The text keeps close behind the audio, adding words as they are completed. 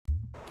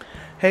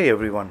Hey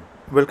everyone,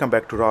 welcome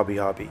back to Robbie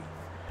Hobby.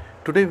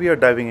 Today we are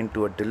diving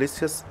into a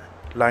delicious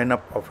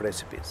lineup of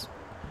recipes: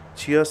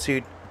 chia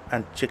seed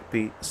and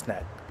chickpea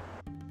snack,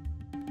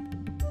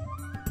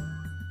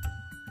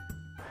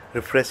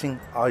 refreshing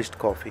iced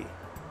coffee,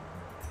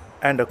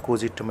 and a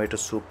cozy tomato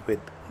soup with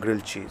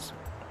grilled cheese.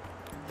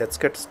 Let's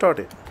get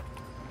started.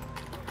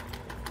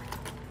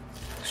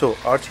 So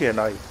Archie and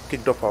I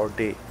kicked off our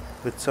day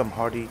with some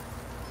hearty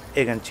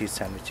egg and cheese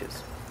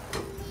sandwiches.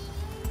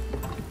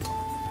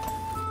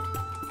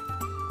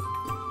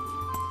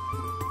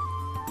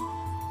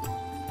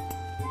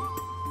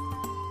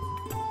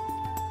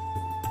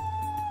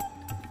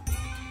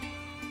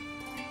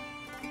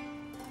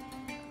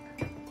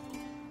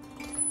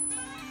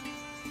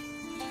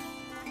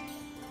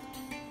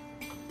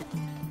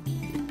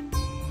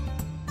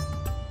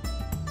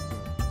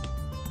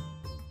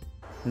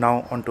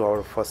 Now onto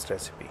our first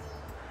recipe.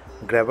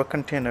 Grab a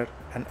container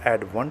and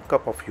add 1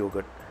 cup of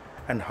yogurt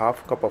and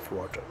half cup of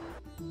water.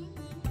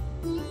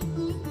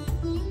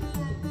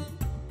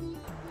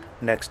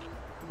 Next,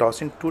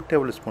 toss in 2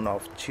 tablespoons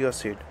of chia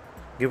seed,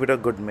 give it a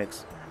good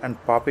mix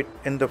and pop it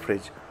in the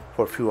fridge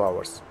for few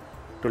hours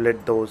to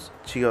let those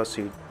chia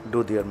seeds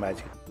do their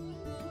magic.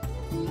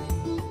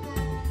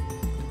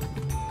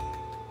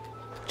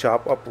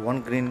 Chop up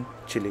 1 green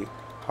chili,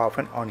 half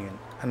an onion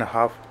and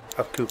half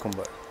a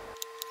cucumber.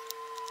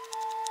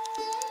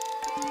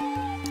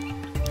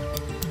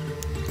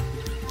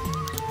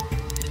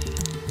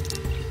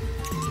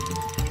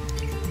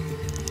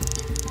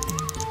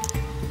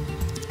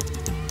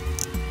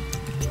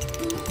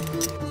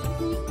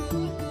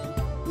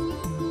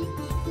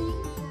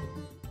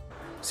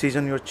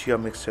 Season your chia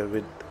mixture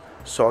with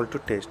salt to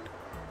taste,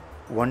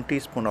 1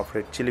 teaspoon of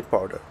red chili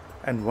powder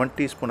and 1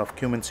 teaspoon of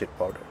cumin seed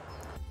powder.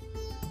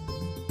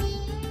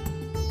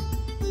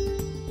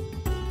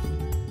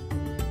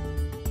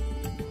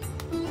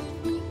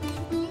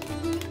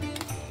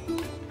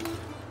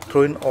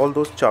 Throw in all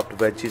those chopped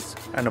veggies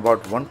and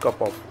about 1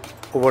 cup of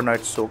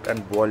overnight soaked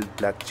and boiled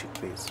black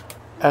chickpeas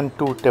and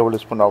 2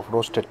 tablespoons of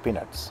roasted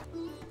peanuts.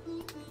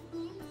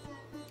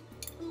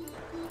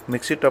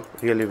 Mix it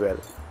up really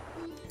well.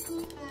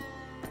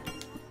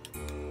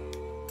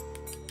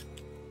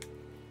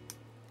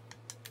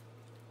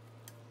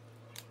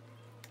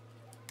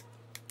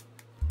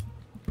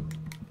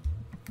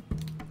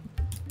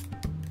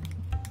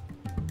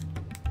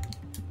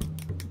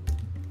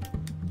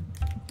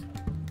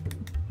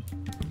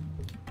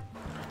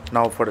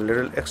 Now for a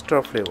little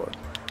extra flavor,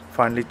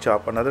 finely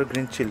chop another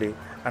green chili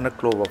and a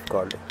clove of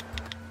garlic.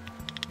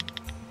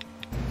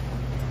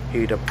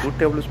 Heat up 2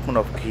 tablespoons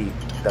of ghee,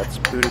 that's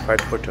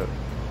purified butter,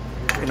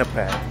 in a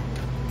pan.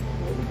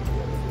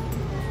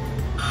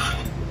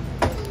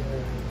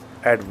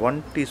 Add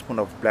 1 teaspoon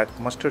of black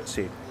mustard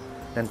seed,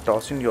 then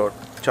toss in your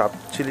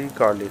chopped chili,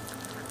 garlic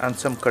and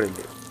some curry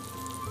leaf.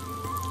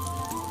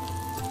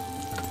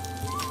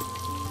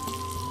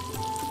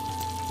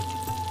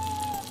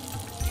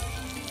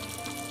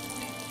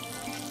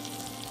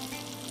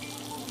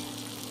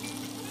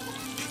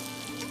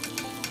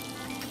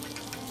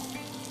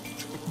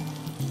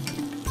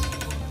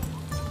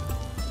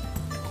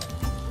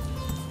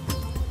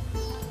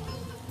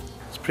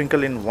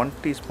 Sprinkle in 1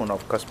 teaspoon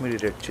of Kashmiri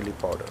red chili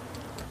powder.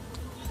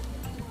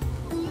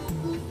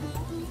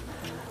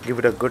 Give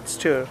it a good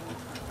stir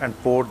and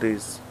pour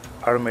this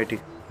aromatic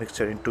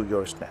mixture into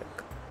your snack.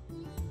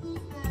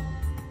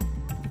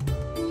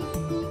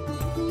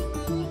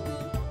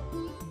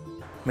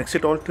 Mix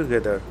it all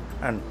together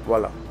and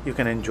voila, you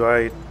can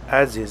enjoy it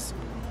as is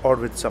or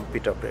with some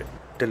pita bread.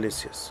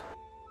 Delicious.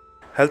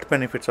 Health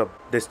benefits of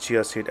this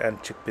chia seed and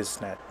chickpea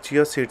snack.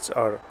 Chia seeds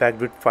are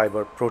packed with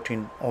fiber,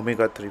 protein,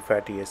 omega-3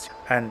 fatty acids,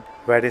 and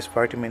various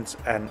vitamins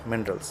and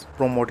minerals,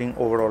 promoting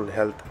overall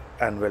health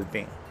and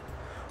well-being.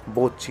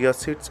 Both chia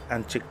seeds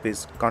and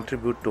chickpeas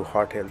contribute to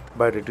heart health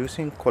by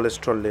reducing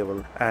cholesterol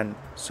level and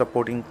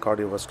supporting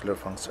cardiovascular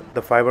function.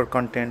 The fiber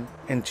content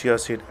in chia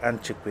seed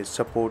and chickpeas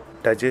support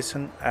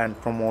digestion and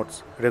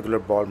promotes regular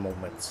bowel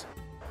movements.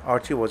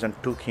 Archie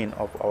wasn't too keen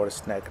of our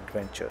snack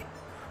adventure,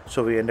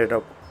 so we ended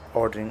up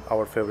ordering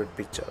our favorite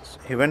pizzas.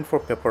 He went for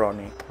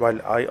pepperoni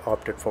while I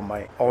opted for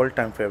my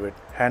all-time favorite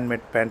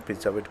handmade pan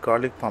pizza with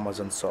garlic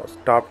parmesan sauce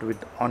topped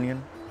with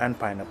onion and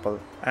pineapple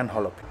and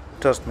jalapeno.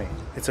 Trust me,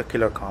 it's a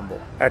killer combo,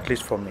 at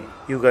least for me.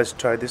 You guys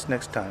try this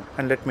next time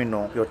and let me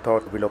know your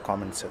thoughts below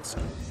comment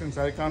section. Since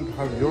I can't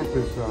have your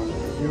pizza,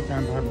 you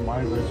can't have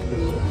my veg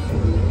pizza.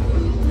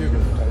 You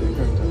can try,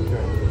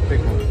 Okay,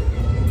 take one.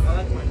 I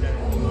like my dad.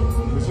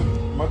 This is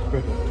much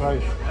better. Try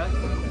it.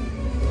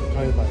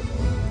 Try it by.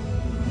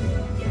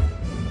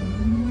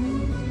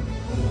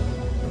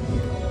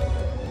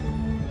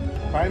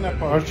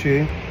 Pineapple.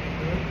 Archie,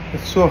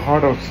 it's so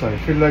hot outside. I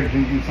feel like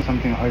drinking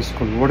something ice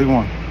cold. What do you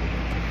want? I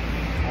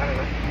don't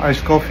know.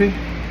 Iced coffee?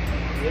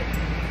 Yeah.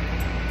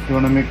 You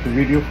want to make the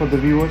video for the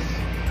viewers?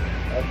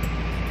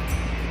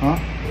 Huh?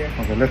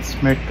 Yeah. Okay, let's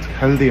make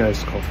healthy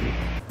iced coffee.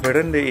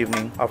 Later in the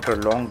evening, after a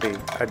long day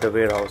at the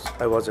warehouse,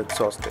 I was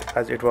exhausted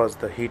as it was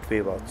the heat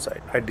wave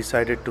outside. I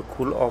decided to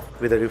cool off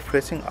with a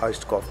refreshing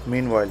iced coffee.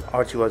 Meanwhile,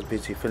 Archie was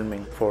busy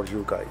filming for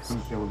you guys.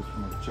 1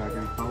 tablespoon of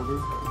jaggery powder.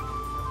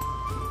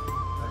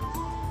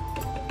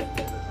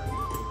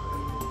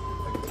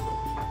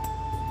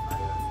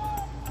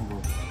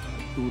 About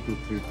 2 to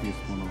 3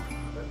 teaspoons of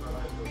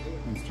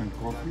instant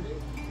coffee.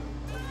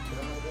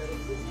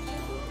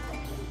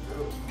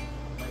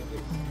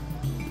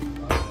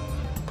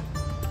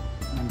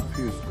 And a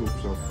few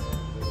scoops of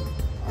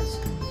ice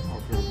cream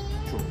of your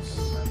choice.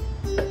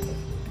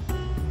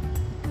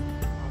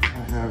 I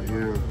have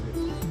here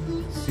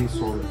sea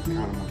salt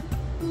caramel.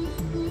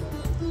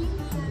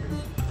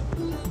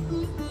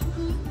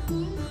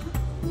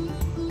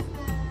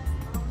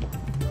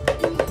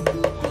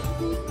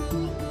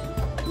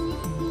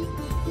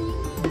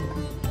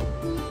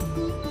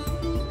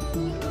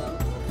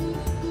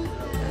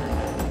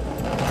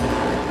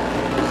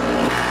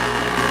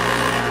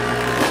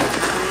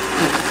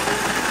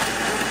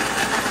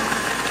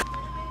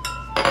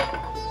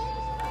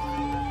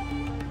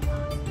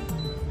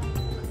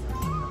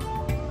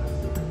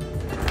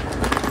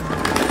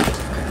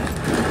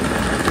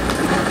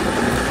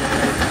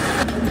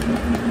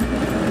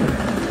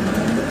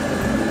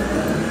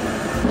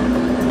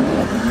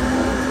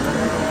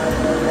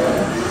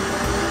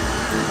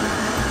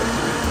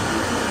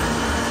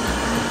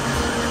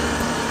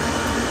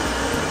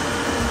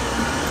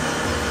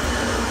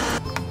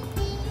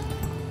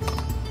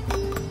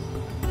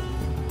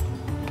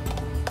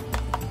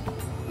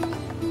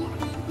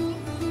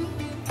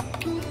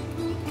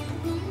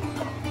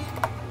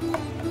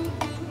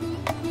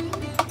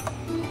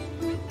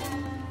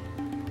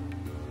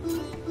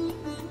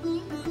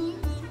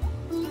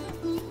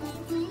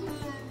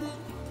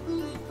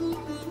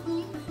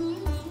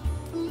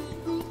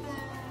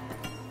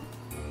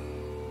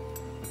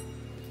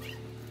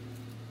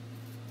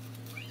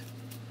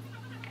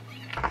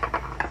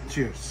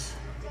 Cheers.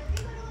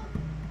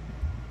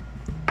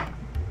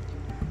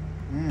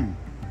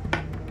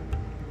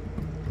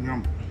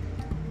 Yum.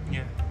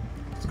 Yeah.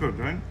 It's good,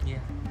 right? Yeah.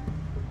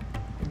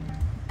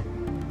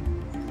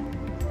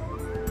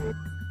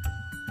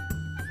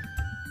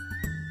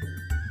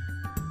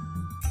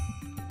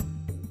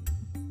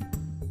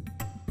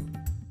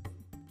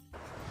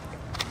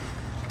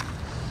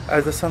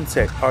 As the sun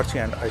set, Archie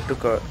and I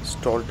took a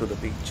stroll to the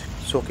beach,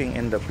 soaking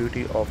in the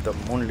beauty of the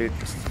moonlit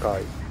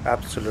sky,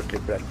 absolutely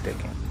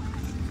breathtaking.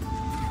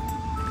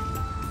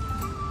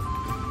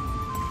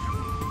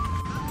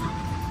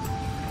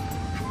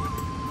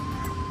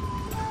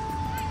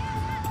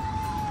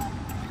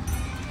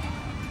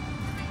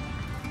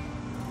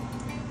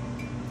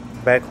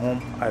 Back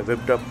home, I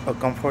whipped up a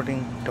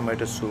comforting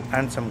tomato soup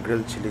and some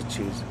grilled chili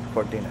cheese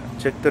for dinner.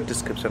 Check the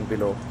description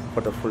below for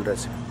the full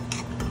recipe.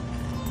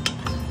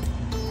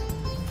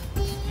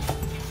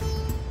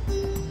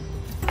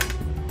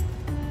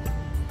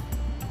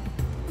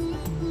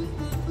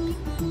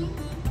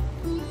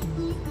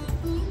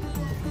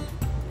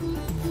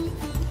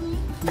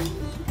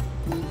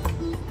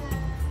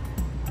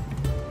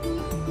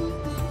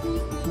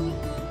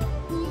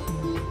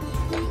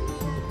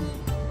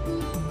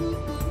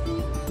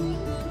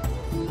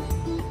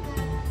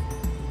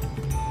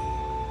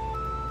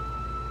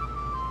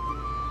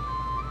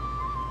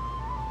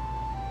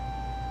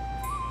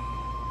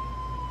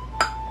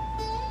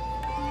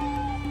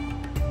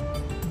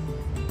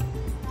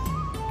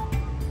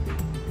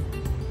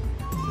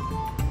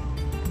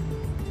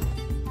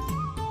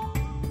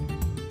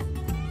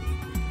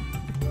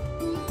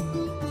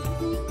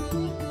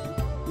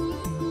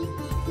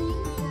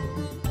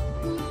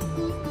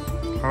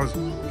 How's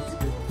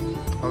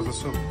the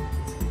soup?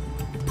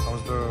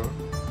 How's the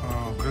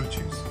grilled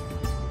cheese?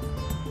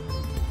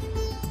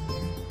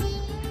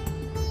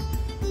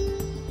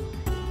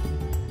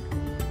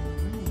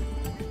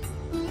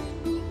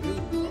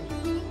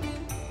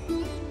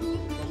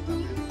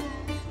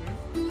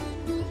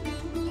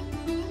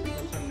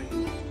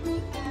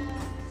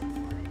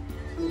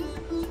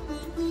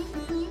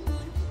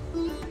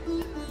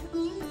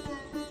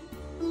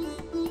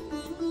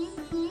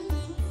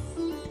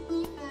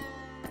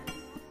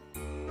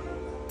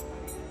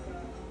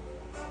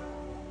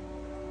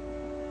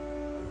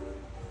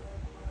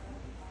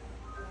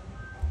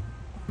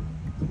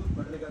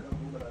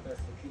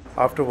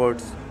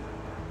 Afterwards,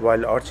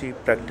 while Archie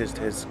practiced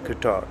his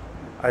guitar,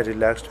 I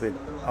relaxed with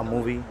a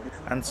movie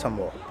and some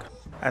walk.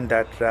 And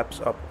that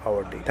wraps up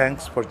our day.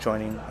 Thanks for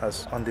joining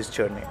us on this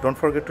journey. Don't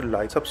forget to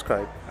like,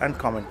 subscribe and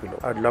comment below.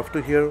 I'd love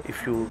to hear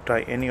if you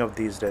try any of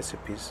these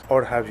recipes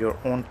or have your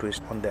own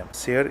twist on them.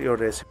 Share your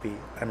recipe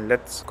and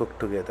let's cook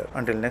together.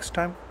 Until next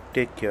time,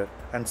 take care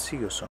and see you soon.